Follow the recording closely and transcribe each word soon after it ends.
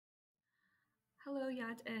Hello,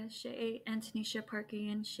 yat she Antanisha Parker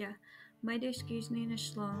Shia. My deskizni na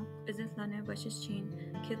shlo is a thane bashichin,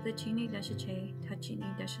 kitlachini dashache,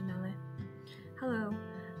 tachini dashanale. Hello,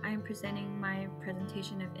 I am presenting my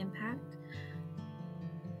presentation of impact.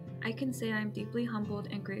 I can say I am deeply humbled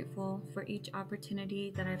and grateful for each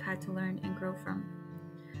opportunity that I've had to learn and grow from.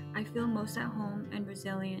 I feel most at home and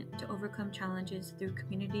resilient to overcome challenges through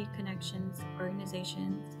community connections,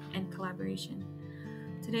 organizations, and collaboration.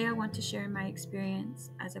 Today, I want to share my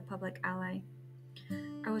experience as a public ally.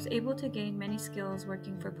 I was able to gain many skills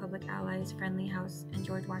working for Public Allies Friendly House and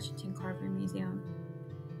George Washington Carver Museum.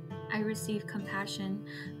 I received compassion,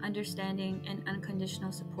 understanding, and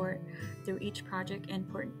unconditional support through each project and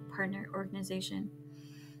partner organization.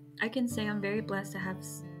 I can say I'm very blessed to have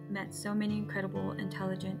met so many incredible,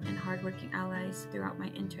 intelligent, and hardworking allies throughout my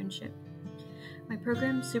internship. My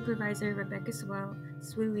program supervisor, Rebecca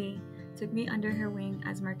Swilly, took me under her wing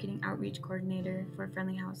as marketing outreach coordinator for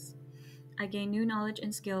Friendly House. I gained new knowledge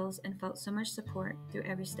and skills and felt so much support through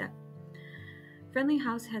every step. Friendly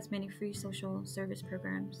House has many free social service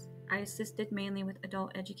programs. I assisted mainly with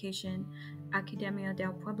adult education, Academia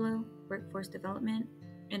del Pueblo, workforce development,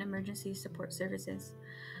 and emergency support services.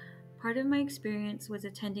 Part of my experience was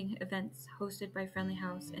attending events hosted by Friendly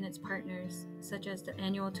House and its partners, such as the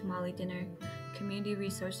annual Tamale Dinner, community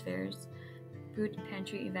resource fairs, food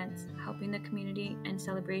pantry events, helping the community, and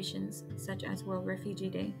celebrations such as World Refugee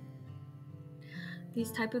Day.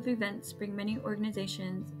 These type of events bring many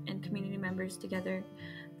organizations and community members together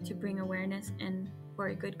to bring awareness and for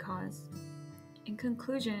a good cause. In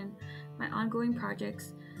conclusion, my ongoing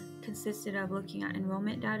projects consisted of looking at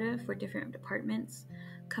enrollment data for different departments,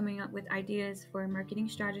 coming up with ideas for marketing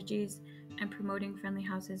strategies, and promoting Friendly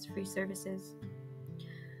House's free services.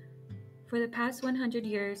 For the past 100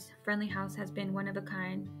 years, Friendly House has been one of a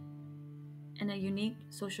kind and a unique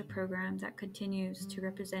social program that continues to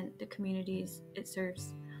represent the communities it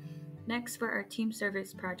serves. Next, for our team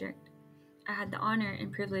service project, I had the honor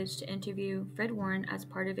and privilege to interview Fred Warren as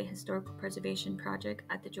part of a historical preservation project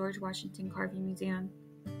at the George Washington Carver Museum.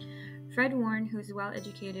 Fred Warren, who is well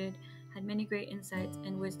educated, had many great insights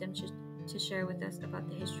and wisdom to share with us about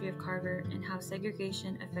the history of Carver and how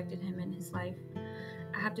segregation affected him in his life.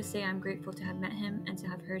 I have to say I'm grateful to have met him and to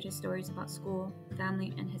have heard his stories about school,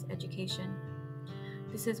 family, and his education.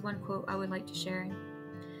 This is one quote I would like to share.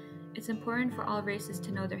 It's important for all races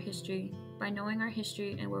to know their history. By knowing our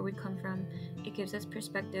history and where we come from, it gives us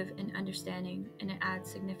perspective and understanding, and it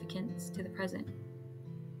adds significance to the present.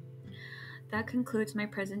 That concludes my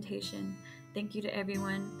presentation. Thank you to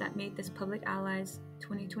everyone that made this Public Allies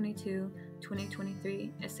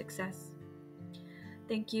 2022-2023 a success.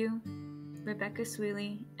 Thank you, Rebecca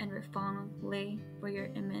Swilly and Rifang Lei, for your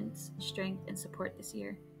immense strength and support this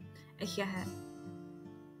year. Ahiahe.